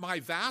weren't my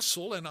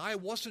vassal and I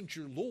wasn't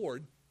your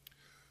Lord.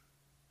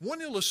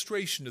 One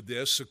illustration of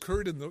this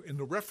occurred in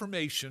the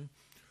Reformation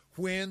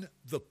when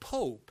the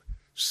Pope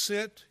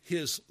sent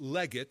his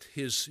legate,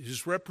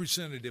 his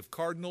representative,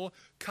 Cardinal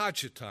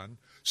Cajetan,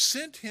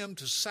 sent him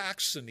to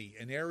Saxony,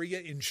 an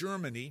area in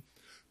Germany,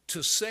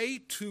 to say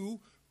to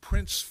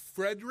Prince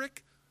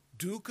Frederick,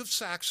 Duke of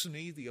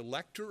Saxony, the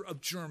Elector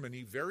of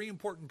Germany, very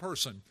important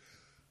person,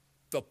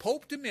 the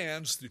Pope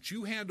demands that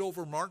you hand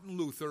over Martin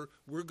Luther.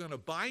 We're going to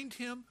bind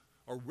him,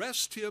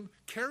 arrest him,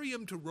 carry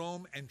him to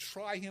Rome, and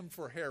try him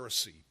for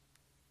heresy.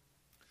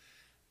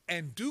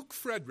 And Duke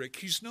Frederick,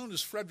 he's known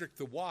as Frederick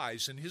the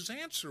Wise, and his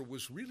answer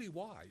was really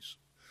wise.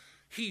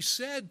 He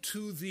said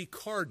to the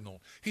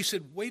cardinal, he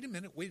said, wait a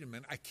minute,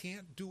 I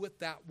can't do it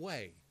that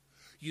way.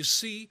 You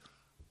see,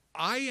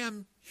 I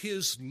am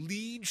his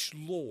liege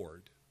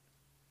lord,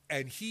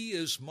 and he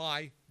is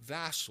my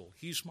vassal.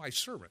 He's my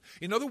servant.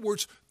 In other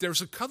words,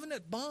 there's a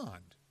covenant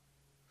bond.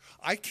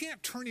 I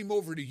can't turn him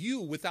over to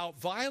you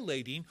without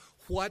violating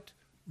what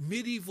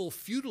medieval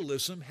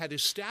feudalism had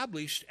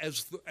established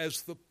as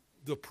the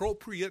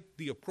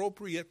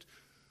appropriate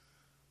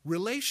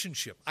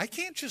relationship. I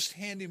can't just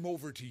hand him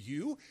over to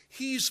you.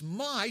 He's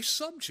my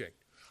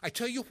subject. I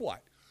tell you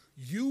what,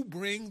 you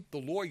bring the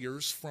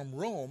lawyers from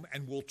Rome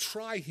and we'll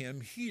try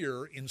him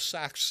here in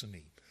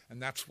Saxony.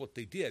 And that's what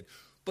they did.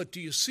 But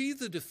do you see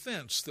the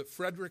defense that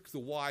Frederick the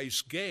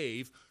Wise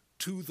gave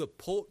to the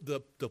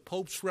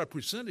Pope's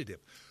representative?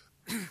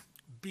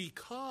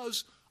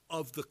 Because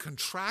of the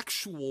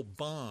contractual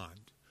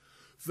bond,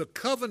 the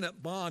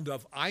covenant bond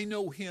of I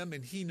know him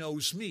and he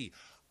knows me.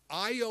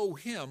 I owe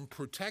him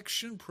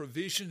protection,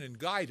 provision, and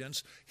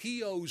guidance.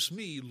 He owes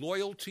me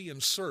loyalty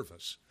and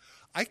service.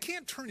 I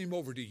can't turn him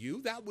over to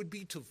you. That would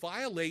be to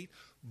violate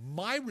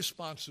my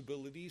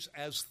responsibilities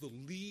as the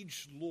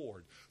liege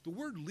lord. The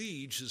word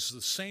liege is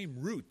the same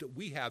root that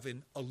we have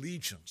in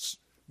allegiance.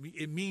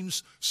 It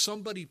means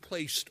somebody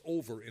placed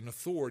over in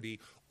authority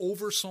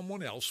over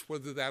someone else,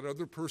 whether that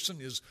other person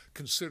is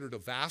considered a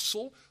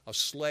vassal, a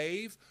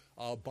slave,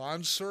 a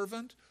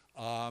bondservant,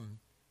 a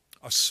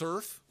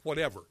serf,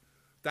 whatever.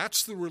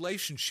 That's the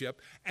relationship.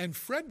 And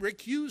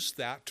Frederick used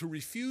that to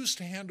refuse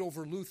to hand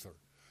over Luther.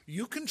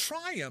 You can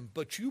try him,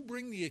 but you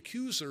bring the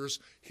accusers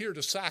here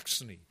to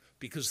Saxony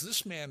because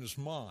this man is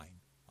mine.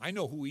 I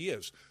know who he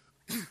is.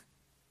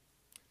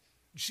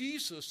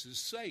 Jesus is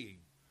saying,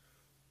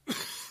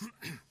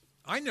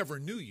 I never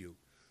knew you.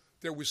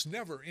 There was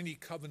never any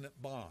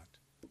covenant bond.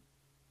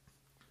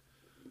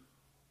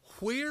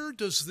 Where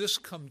does this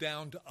come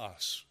down to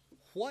us?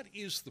 What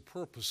is the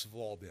purpose of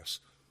all this?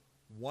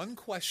 One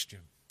question.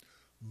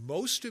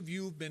 Most of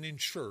you have been in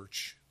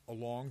church a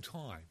long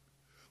time.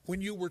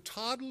 When you were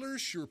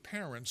toddlers, your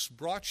parents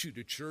brought you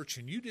to church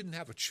and you didn't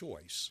have a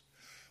choice.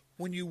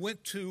 When you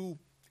went to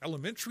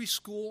elementary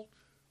school,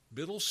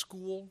 middle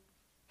school,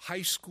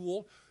 high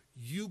school,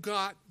 you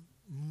got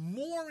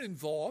more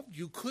involved.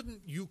 You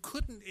couldn't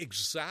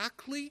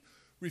exactly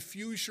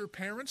refuse your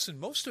parents, and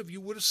most of you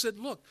would have said,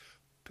 look,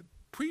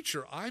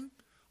 preacher, I'm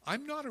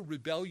not a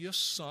rebellious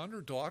son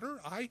or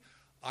daughter.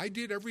 I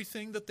did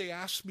everything that they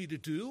asked me to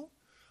do.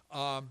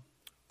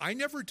 I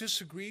never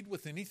disagreed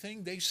with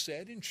anything they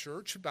said in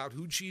church about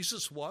who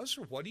Jesus was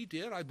or what he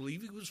did. I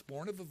believe he was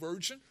born of a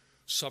virgin,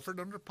 suffered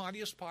under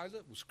Pontius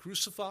Pilate, was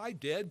crucified,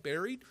 dead,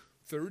 buried.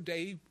 Third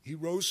day he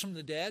rose from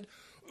the dead.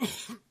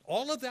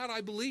 All of that I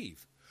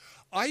believe.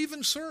 I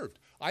even served.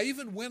 I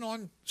even went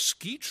on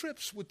ski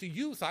trips with the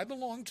youth. I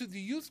belonged to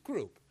the youth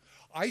group.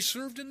 I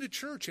served in the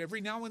church. Every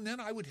now and then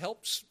I would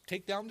help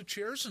take down the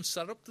chairs and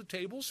set up the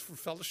tables for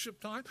fellowship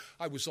time.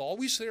 I was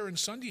always there in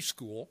Sunday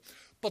school.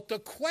 But the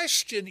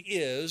question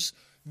is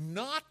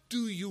not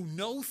do you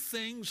know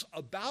things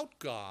about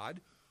God,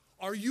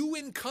 are you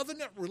in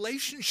covenant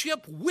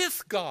relationship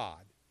with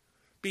God?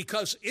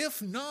 Because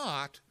if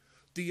not,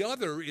 the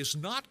other is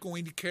not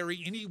going to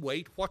carry any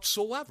weight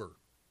whatsoever.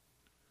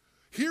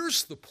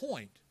 Here's the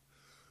point.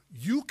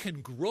 You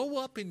can grow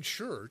up in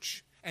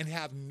church and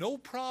have no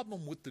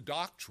problem with the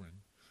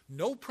doctrine,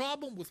 no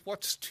problem with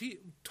what's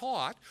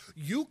taught.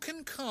 You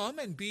can come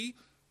and be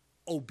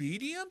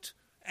obedient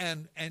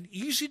and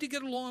easy to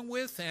get along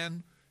with,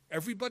 and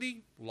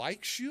everybody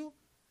likes you,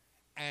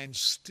 and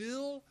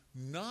still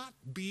not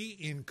be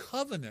in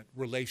covenant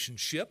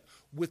relationship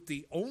with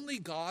the only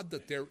God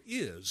that there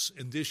is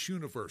in this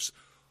universe.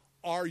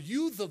 Are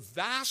you the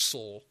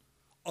vassal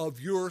of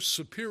your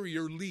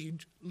superior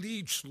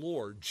liege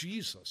lord,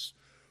 Jesus?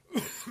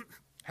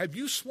 Have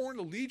you sworn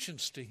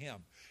allegiance to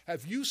him?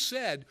 Have you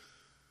said,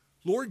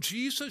 Lord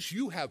Jesus,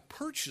 you have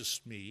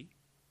purchased me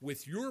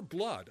with your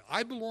blood.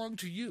 I belong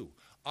to you.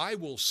 I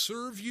will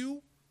serve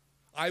you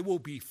I will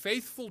be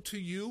faithful to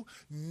you,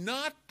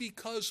 not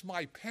because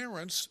my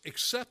parents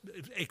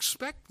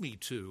expect me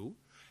to,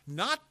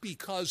 not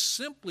because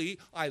simply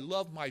I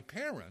love my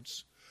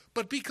parents,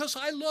 but because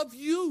I love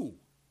you.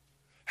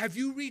 Have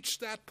you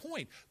reached that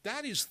point?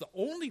 That is the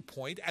only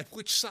point at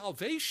which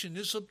salvation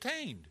is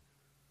obtained.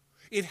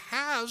 It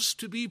has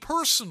to be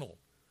personal.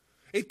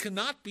 It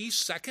cannot be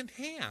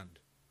secondhand.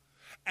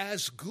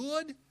 As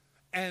good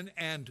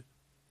and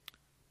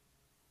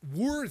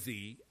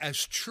worthy as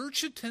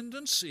church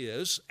attendance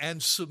is,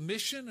 and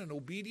submission and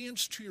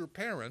obedience to your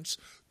parents,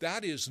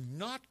 that is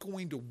not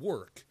going to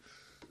work.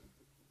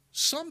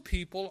 Some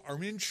people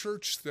are in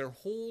church their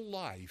whole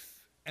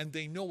life, and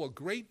they know a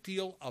great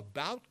deal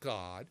about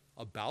God,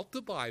 about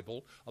the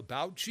Bible,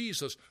 about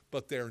Jesus,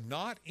 but they're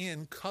not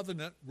in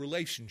covenant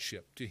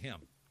relationship to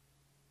Him.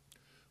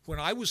 When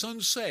I was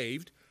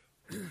unsaved,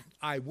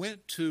 I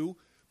went to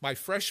my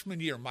freshman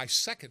year, my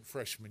second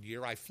freshman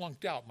year. I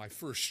flunked out my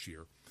first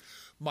year.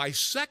 My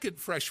second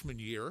freshman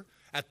year,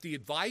 at the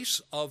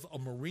advice of a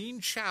Marine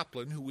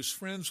chaplain who was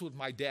friends with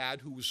my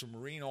dad, who was a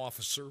Marine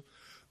officer,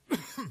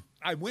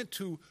 I went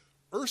to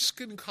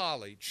Erskine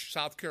College,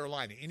 South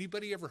Carolina.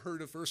 Anybody ever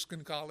heard of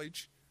Erskine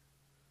College?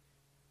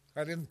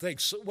 I didn't think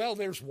so. Well,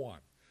 there's one.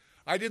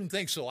 I didn't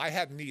think so. I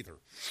hadn't either.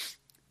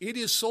 It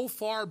is so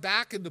far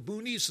back in the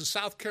boonies of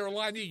South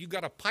Carolina, you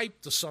got to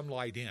pipe the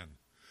sunlight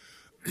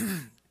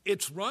in.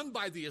 It's run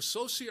by the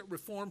Associate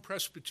Reformed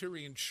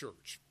Presbyterian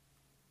Church.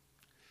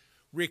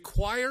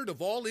 Required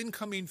of all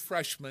incoming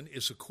freshmen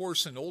is a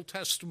course in Old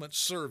Testament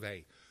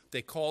survey.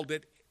 They called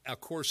it a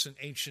course in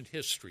ancient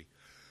history.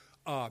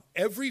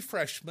 Every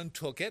freshman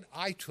took it.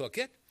 I took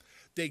it.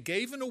 They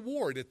gave an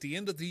award at the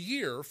end of the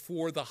year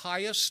for the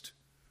highest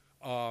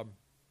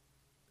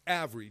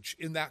average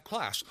in that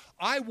class.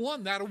 I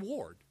won that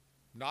award,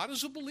 not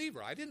as a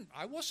believer.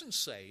 I wasn't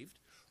saved,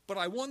 but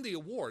I won the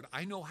award.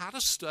 I know how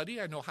to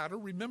study. I know how to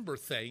remember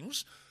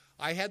things.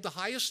 I had the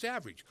highest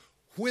average.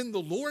 When the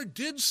Lord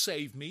did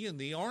save me in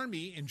the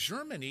army in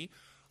Germany,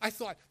 I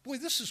thought, boy,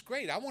 this is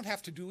great. I won't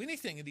have to do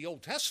anything in the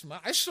Old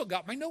Testament. I still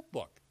got my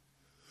notebook.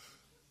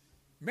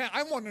 Man,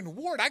 I won an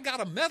award. I got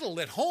a medal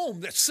at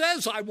home that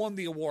says I won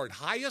the award.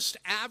 Highest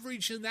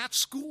average in that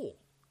school.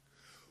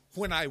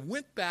 When I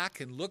went back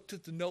and looked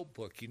at the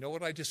notebook, you know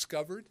what I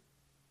discovered?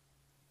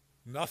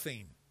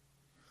 Nothing.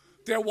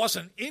 There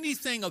wasn't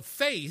anything of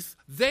faith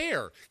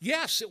there.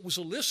 Yes, it was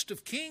a list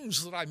of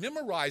kings that I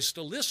memorized,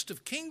 a list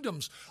of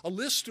kingdoms, a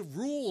list of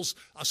rules,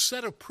 a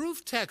set of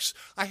proof texts.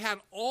 I had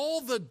all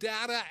the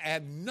data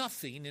and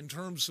nothing in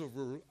terms of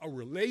a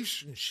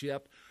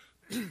relationship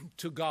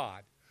to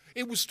God.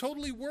 It was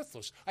totally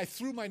worthless. I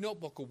threw my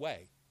notebook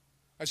away.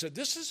 I said,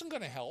 this isn't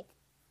going to help.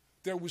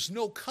 There was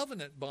no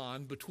covenant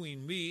bond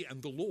between me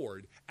and the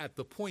Lord at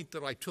the point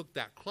that I took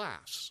that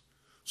class.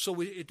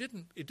 So it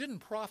didn't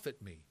profit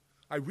me.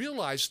 I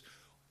realized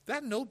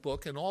that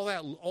notebook and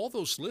all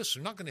those lists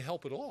are not going to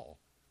help at all.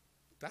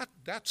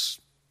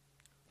 That's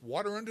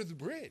water under the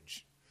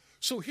bridge.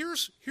 So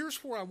here's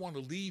where I want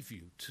to leave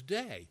you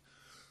today.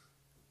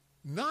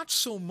 Not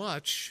so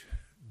much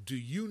do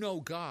you know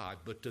God,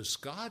 but does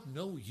God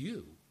know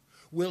you?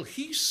 Will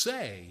He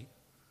say,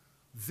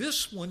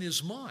 this one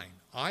is mine.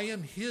 I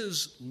am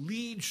His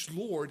liege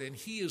lord and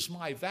He is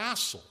my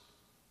vassal.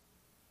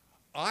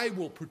 I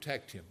will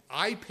protect him.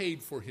 I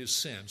paid for his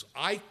sins.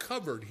 I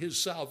covered his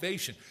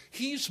salvation.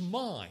 He's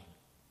mine.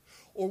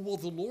 Or will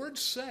the Lord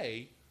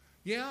say,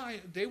 yeah,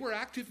 they were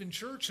active in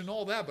church and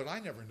all that, but I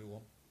never knew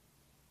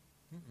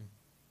them.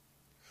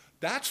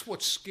 That's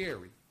what's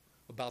scary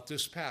about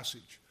this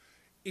passage.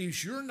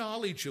 Is your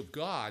knowledge of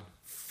God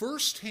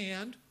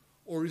firsthand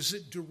or is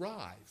it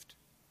derived?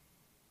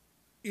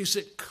 Is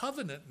it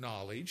covenant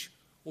knowledge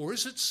or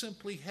is it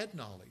simply head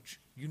knowledge?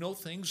 You know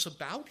things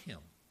about Him.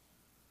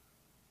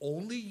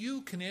 Only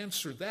you can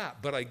answer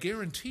that, but I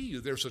guarantee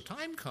you there's a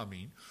time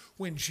coming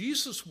when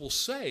Jesus will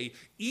say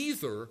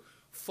either,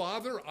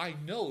 Father, I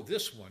know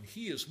this one,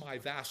 he is my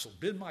vassal,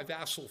 been my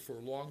vassal for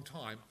a long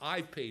time,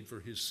 I've paid for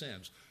his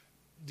sins.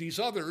 These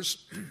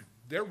others,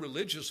 they're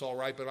religious all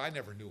right, but I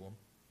never knew them.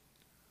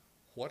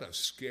 What a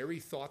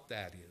scary thought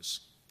that is.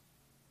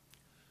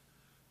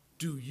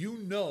 Do you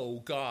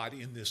know God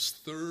in this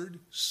third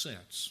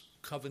sense,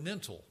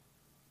 covenantal,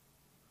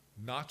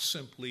 not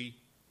simply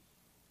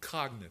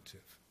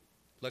cognitive?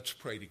 Let's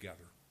pray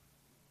together.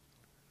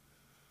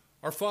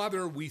 Our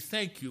Father, we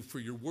thank you for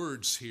your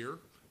words here.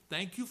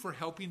 Thank you for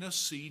helping us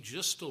see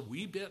just a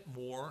wee bit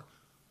more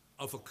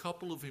of a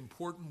couple of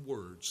important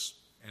words,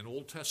 an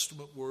Old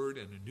Testament word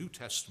and a New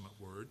Testament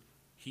word,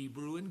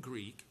 Hebrew and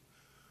Greek.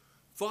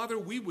 Father,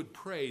 we would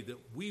pray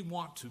that we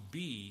want to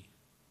be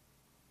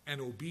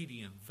an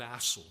obedient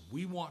vassal.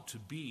 We want to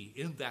be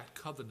in that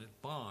covenant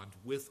bond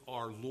with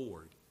our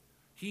Lord.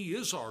 He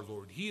is our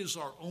Lord. He is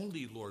our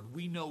only Lord.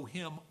 We know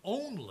Him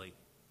only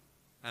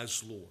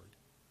as Lord.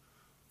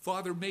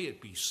 Father, may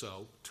it be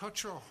so.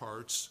 Touch our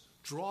hearts.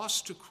 Draw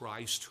us to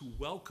Christ, who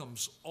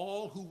welcomes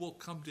all who will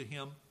come to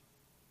Him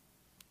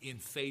in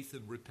faith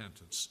and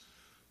repentance.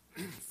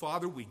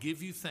 Father, we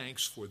give you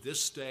thanks for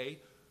this day,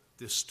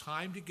 this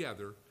time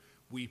together.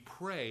 We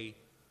pray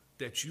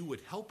that you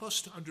would help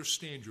us to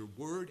understand your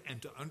word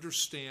and to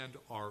understand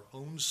our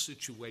own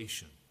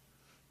situation.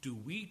 Do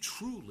we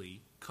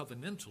truly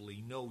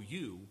covenantally know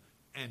you,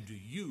 and do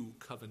you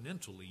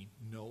covenantally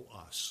know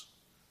us?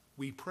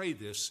 We pray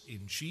this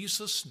in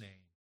Jesus' name.